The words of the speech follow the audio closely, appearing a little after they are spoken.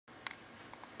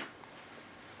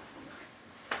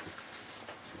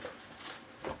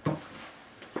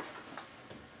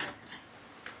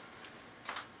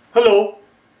Hello,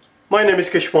 my name is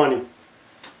Keshwani.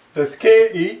 That's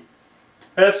K-E-S-H-W-A-N-I,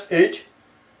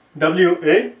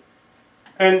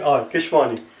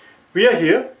 Keshwani. We are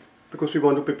here because we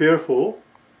want to prepare for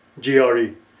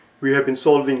GRE. We have been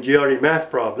solving GRE math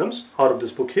problems out of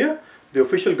this book here, the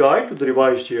official guide to the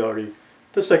revised GRE,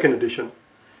 the second edition.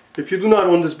 If you do not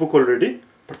own this book already,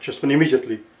 purchase one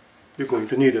immediately. You're going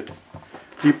to need it.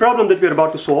 The problem that we are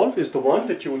about to solve is the one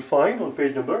that you will find on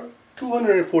page number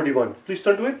 241. Please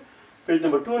turn to it. Page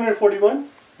number 241,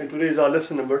 and today is our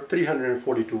lesson number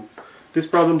 342. This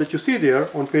problem that you see there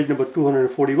on page number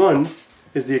 241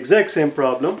 is the exact same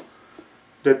problem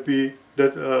that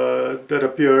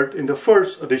appeared in the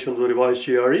first edition of the revised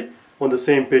GRE on the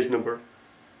same page number.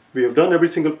 We have done every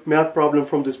single math problem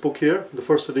from this book here, the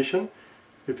first edition.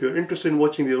 If you're interested in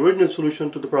watching the original solution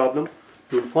to the problem,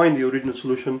 you will find the original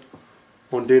solution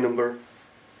on day number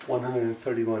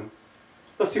 131.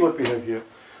 Let's see what we have here.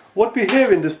 What we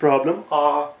have in this problem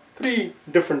are three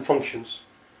different functions,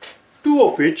 two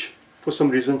of which for some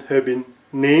reason have been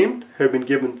named, have been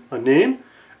given a name,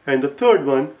 and the third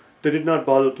one they did not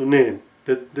bother to name.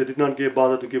 They did not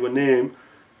bother to give a name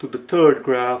to the third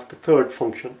graph, the third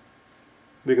function.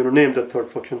 We're going to name that third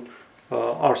function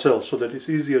ourselves so that it's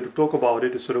easier to talk about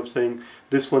it instead of saying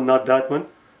this one, not that one.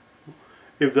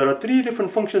 If there are three different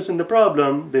functions in the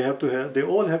problem, they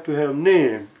all have to have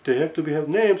name. They have to have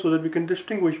names so that we can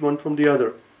distinguish one from the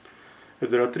other.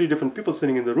 If there are three different people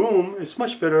sitting in the room, it's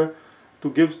much better to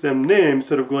give them names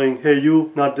instead of going, hey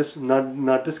you, not this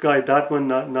guy, that one,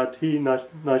 not he, not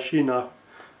she, not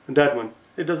that one.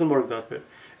 It doesn't work that way.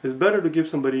 It's better to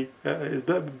give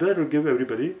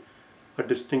everybody a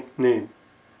distinct name.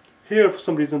 Here, for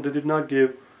some reason, they did not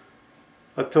give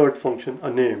a third function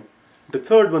a name. The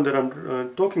third one that I'm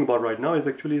talking about right now is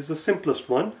the simplest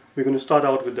one. We're going to start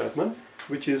out with that one,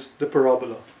 which is the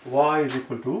parabola. Y is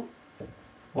equal to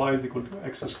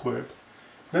x squared.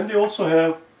 Then they also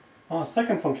have a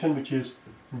second function, which is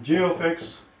j of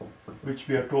x, which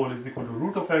we are told is equal to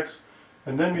root of x,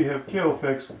 and then we have k of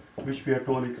x, which we are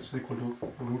told is equal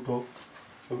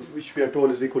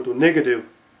to negative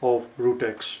of root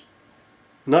x.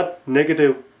 Not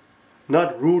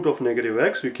root of negative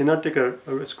x. We cannot take a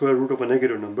square root of a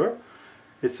negative number.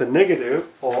 It's a negative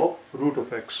of root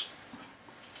of x.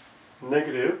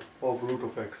 Negative of root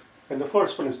of x. And the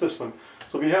first one is this one.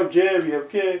 So we have j, we have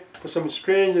k. For some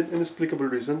strange and inexplicable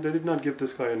reason, they did not give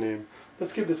this guy a name.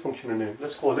 Let's give this function a name.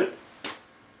 Let's call it,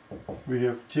 we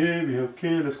have j, we have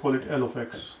k, let's call it L of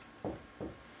x.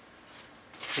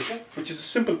 Okay? Which is a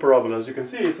simple parabola. As you can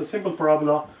see, it's a simple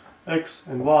parabola, x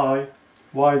and y.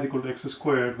 Y is equal to x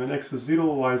squared. When x is 0,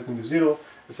 y is going to be 0.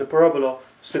 It's a parabola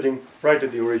sitting right at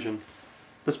the origin.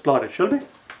 Let's plot it, shall we?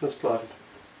 Let's plot it.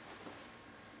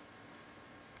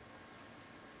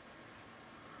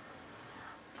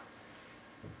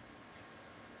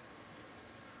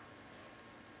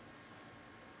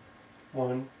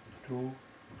 One, two,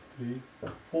 three,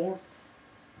 four.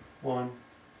 1,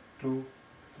 2,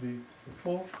 3,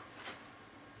 4.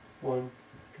 1,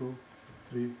 2,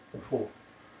 3, 4.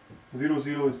 0,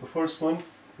 0 is the first one,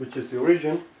 which is the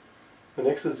origin. When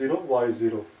x is 0, y is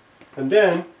 0. And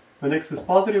then, when x is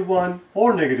positive 1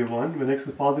 or negative 1, when x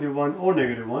is positive 1 or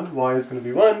negative 1, y is going to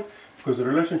be 1, because the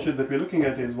relationship that we're looking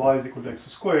at is y is equal to x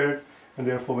squared, and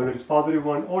therefore whether it's positive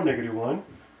 1 or negative 1,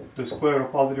 the square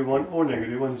of positive 1 or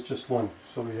negative 1 is just 1.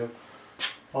 So we have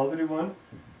positive 1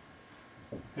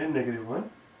 and negative 1,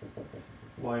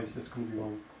 y is just going to be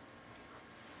 1.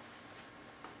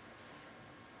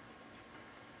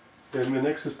 Then when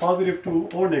x is positive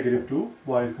 2 or negative 2,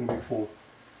 y is going to be 4.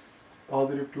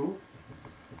 Positive 2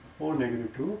 or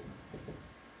negative 2,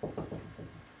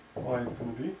 y is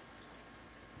going to be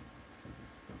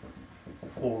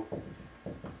 4.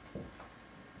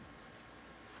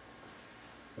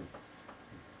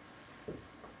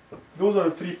 Those are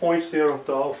the 3 points here of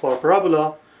our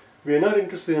parabola. We are not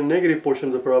interested in the negative portion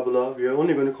of the parabola. We are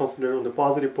only going to concentrate on the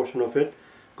positive portion of it,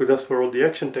 because that's where all the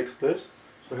action takes place.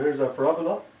 So here's our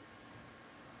parabola.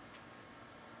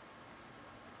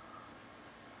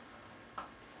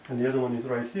 And the other one is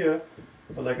right here,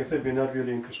 but like I said, we're not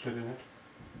really interested in it.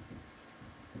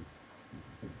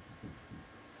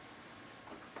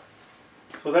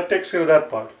 So that takes care of that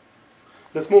part.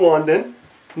 Let's move on then.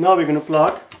 Now we're going to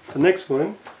plot the next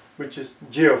one, which is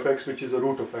j of x, which is the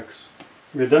root of x.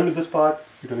 We're done with this part,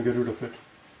 we're going to get rid of it.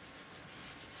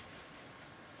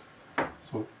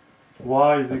 So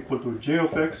y is equal to j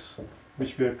of x,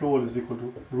 which we are told is equal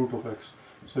to root of x.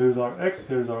 So here's our x,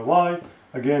 here's our y.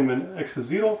 Again, when x is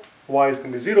 0, y is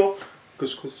going to be 0,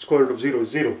 because square root of 0 is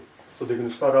 0. So they're going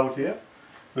to start out here.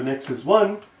 When x is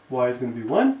 1, y is going to be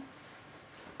 1.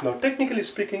 Now technically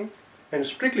speaking and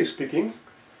strictly speaking,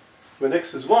 when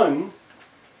x is 1,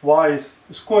 y is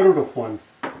square root of 1.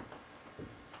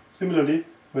 Similarly,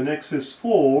 when x is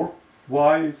 4,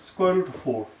 y is square root of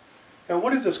 4. And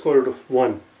what is the square root of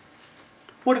 1?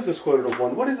 What is the square root of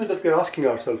 1? What is it that we are asking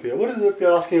ourselves here? What is it that we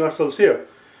are asking ourselves here?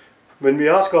 When we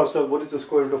ask ourselves what is the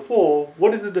square root of 4,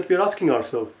 what is it that we are asking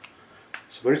ourselves?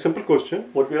 It's a very simple question.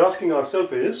 What we are asking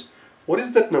ourselves is, what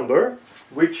is that number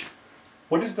which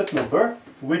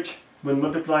when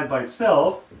multiplied by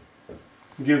itself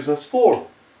gives us 4?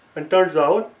 And turns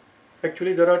out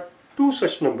actually there are two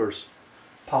such numbers.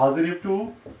 Positive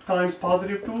 2 times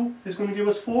positive 2 is going to give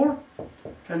us 4,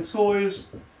 and so is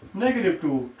negative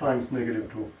 2 times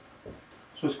negative 2.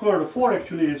 So square root of 4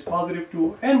 actually is positive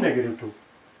 2 and negative 2.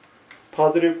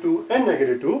 Positive 2 and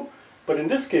negative 2, but in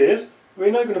this case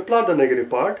we're not going to plot the negative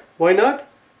part. Why not?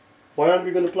 Why aren't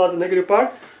we going to plot the negative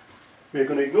part? We're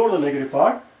going to ignore the negative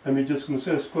part and we're just going to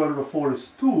say square root of 4 is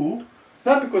 2.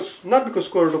 Not because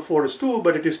square root of 4 is 2,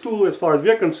 but it is 2 as far as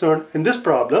we are concerned in this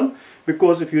problem,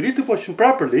 because if you read the question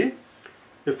properly,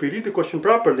 if we read the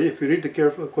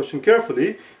question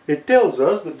carefully, it tells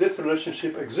us that this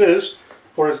relationship exists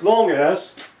for as long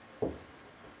as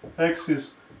x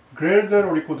is greater than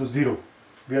or equal to 0.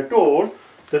 We are told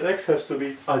that x has to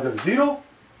be either 0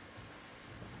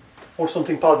 or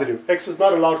something positive. X is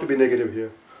not allowed to be negative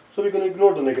here. So we're going to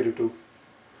ignore the negative 2.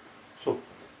 So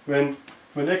when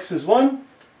x is 1,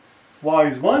 y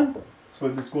is 1, so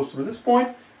this goes through this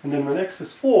point, and then when x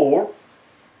is 4,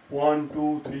 1,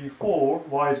 2, 3, 4,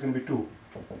 y is going to be 2.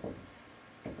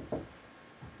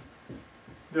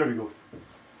 There we go.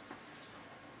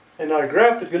 And our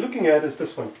graph that we're looking at is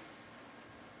this one.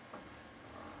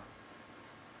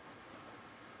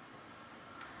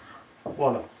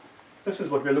 Voila. This is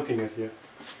what we're looking at here.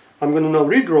 I'm going to now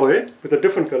redraw it with a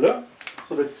different color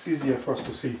so that it's easier for us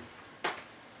to see.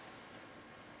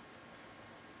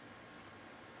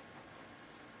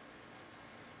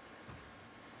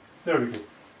 There we go.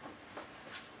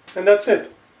 And that's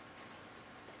it.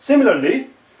 Similarly,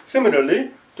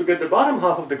 to get the bottom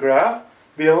half of the graph,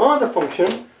 we have another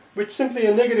function which simply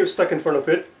a negative stuck in front of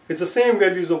it. It's the same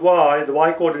values of y. The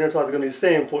y coordinates are going to be the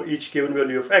same for each given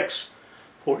value of x.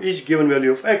 For each given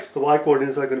value of x, the y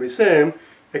coordinates are going to be the same,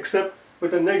 except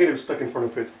with a negative stuck in front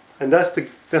of it. And that's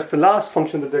the last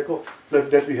function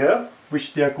that we have,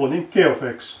 which they are calling k of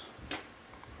x.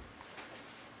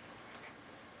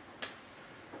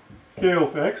 K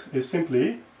of x is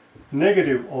simply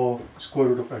negative of square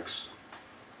root of x.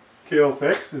 K of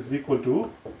x is equal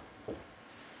to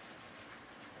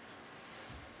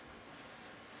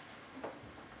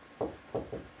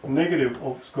negative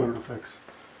of square root of x.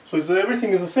 So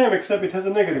everything is the same except it has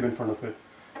a negative in front of it.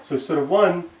 So instead of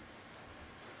 1,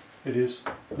 it is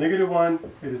negative 1,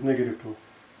 it is negative 2.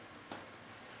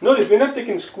 Notice we're not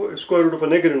taking square root of a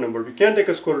negative number. We can't take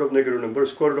a square root of a negative number.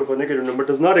 Square root of a negative number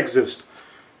does not exist.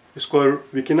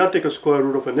 We cannot take a square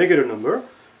root of a negative number,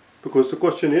 because the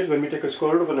question is, when we take a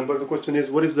square root of a number, the question is,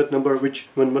 what is that number which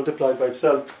when multiplied by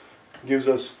itself gives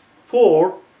us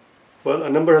 4? Well, a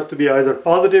number has to be either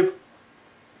positive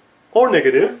or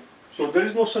negative. So there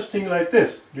is no such thing like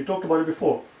this. We talked about it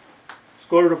before.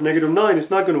 Square root of negative 9 is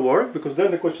not going to work, because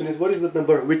then the question is, what is that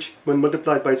number which when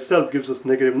multiplied by itself gives us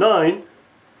negative 9?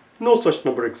 No such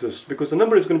number exists, because the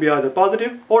number is going to be either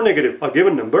positive or negative. A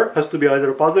given number has to be either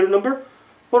a positive number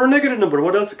or a negative number.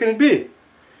 What else can it be?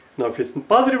 Now if it's a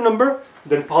positive number,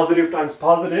 then positive times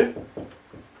positive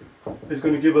is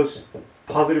going to give us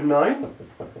positive 9.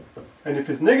 And if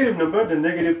it's negative number, then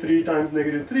negative 3 times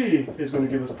negative 3 is going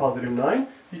to give us positive 9.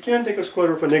 You can't take a square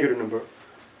root of a negative number,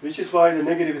 which is why the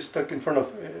negative is stuck in front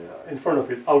of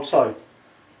it, outside.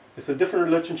 It's a different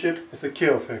relationship. It's a k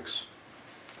of x.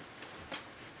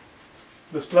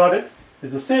 Let's plot it.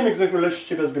 It's the same exact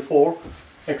relationship as before,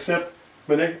 except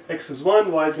when x is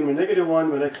 1, y is going to be negative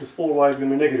 1. When x is 4, y is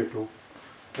going to be negative 2.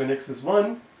 When x is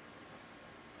 1,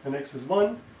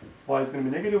 y is going to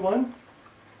be negative 1.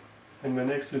 And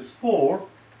when x is 4,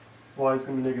 y is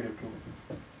going to be negative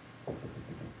 2.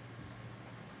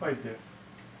 Right there.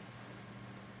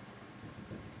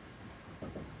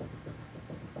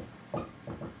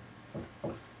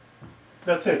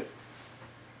 That's it.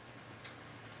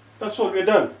 That's all we're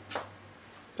done.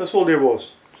 That's all there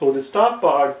was. So this top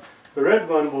part, the red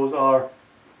one, was our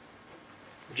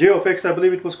j of x, I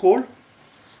believe it was called.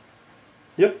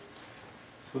 Yep.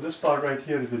 So this part right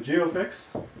here is the j of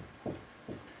x,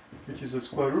 which is the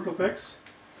square root of x.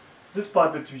 This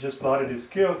part which we just plotted is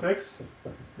k of x,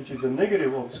 which is the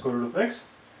negative of the square root of x.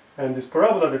 And this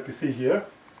parabola that we see here,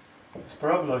 this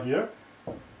parabola here,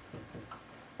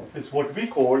 is what we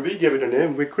gave it a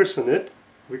name, we christen it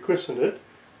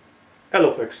L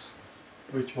of x,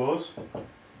 which was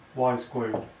y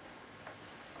squared.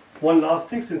 One last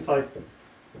thing, since I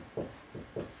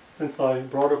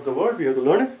brought up the word, we have to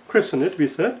learn it. Christen it, we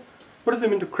said. What does it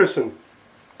mean to christen?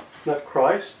 Not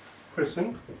Christ,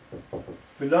 christen.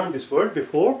 We learned this word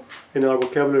before in our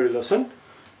vocabulary lesson.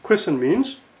 Christen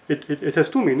means, it has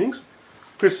two meanings.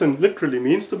 Christen literally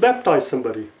means to baptize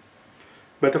somebody.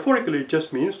 Metaphorically, it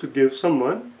just means to give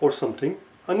someone or something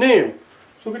a name.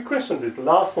 So we christened it. The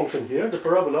last function here, the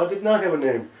parabola, did not have a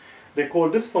name. They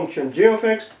called this function j of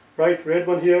x, right, red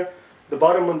one here. The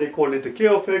bottom one they called it the k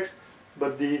of x.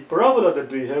 But the parabola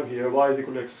that we have here, y is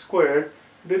equal to x squared,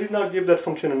 they did not give that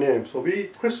function a name. So we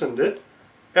christened it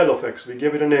L of x. We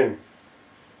gave it a name.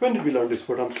 When did we learn this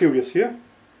word? I'm curious here.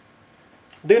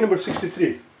 Day number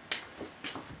 63.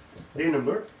 Day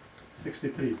number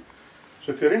 63.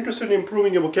 So if you're interested in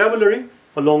improving your vocabulary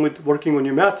along with working on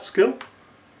your math skill,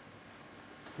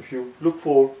 if you look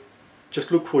for,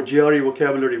 just look for GRE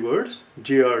vocabulary words,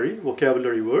 GRE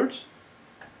vocabulary words,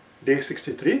 day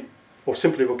 63, or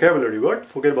simply vocabulary word,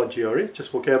 forget about GRE,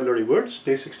 just vocabulary words,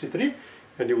 day 63,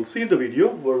 and you will see the video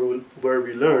where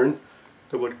we learn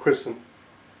the word christen.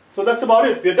 So that's about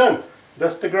it, we're done.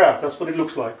 That's the graph, that's what it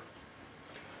looks like.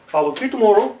 I will see you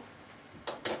tomorrow,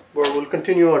 where we'll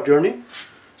continue our journey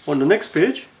on the next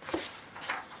page,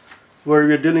 where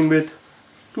we are dealing with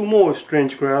two more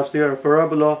strange graphs. They are a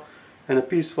parabola and a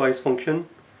piecewise function,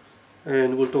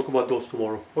 and we'll talk about those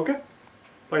tomorrow. Okay?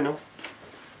 Bye now.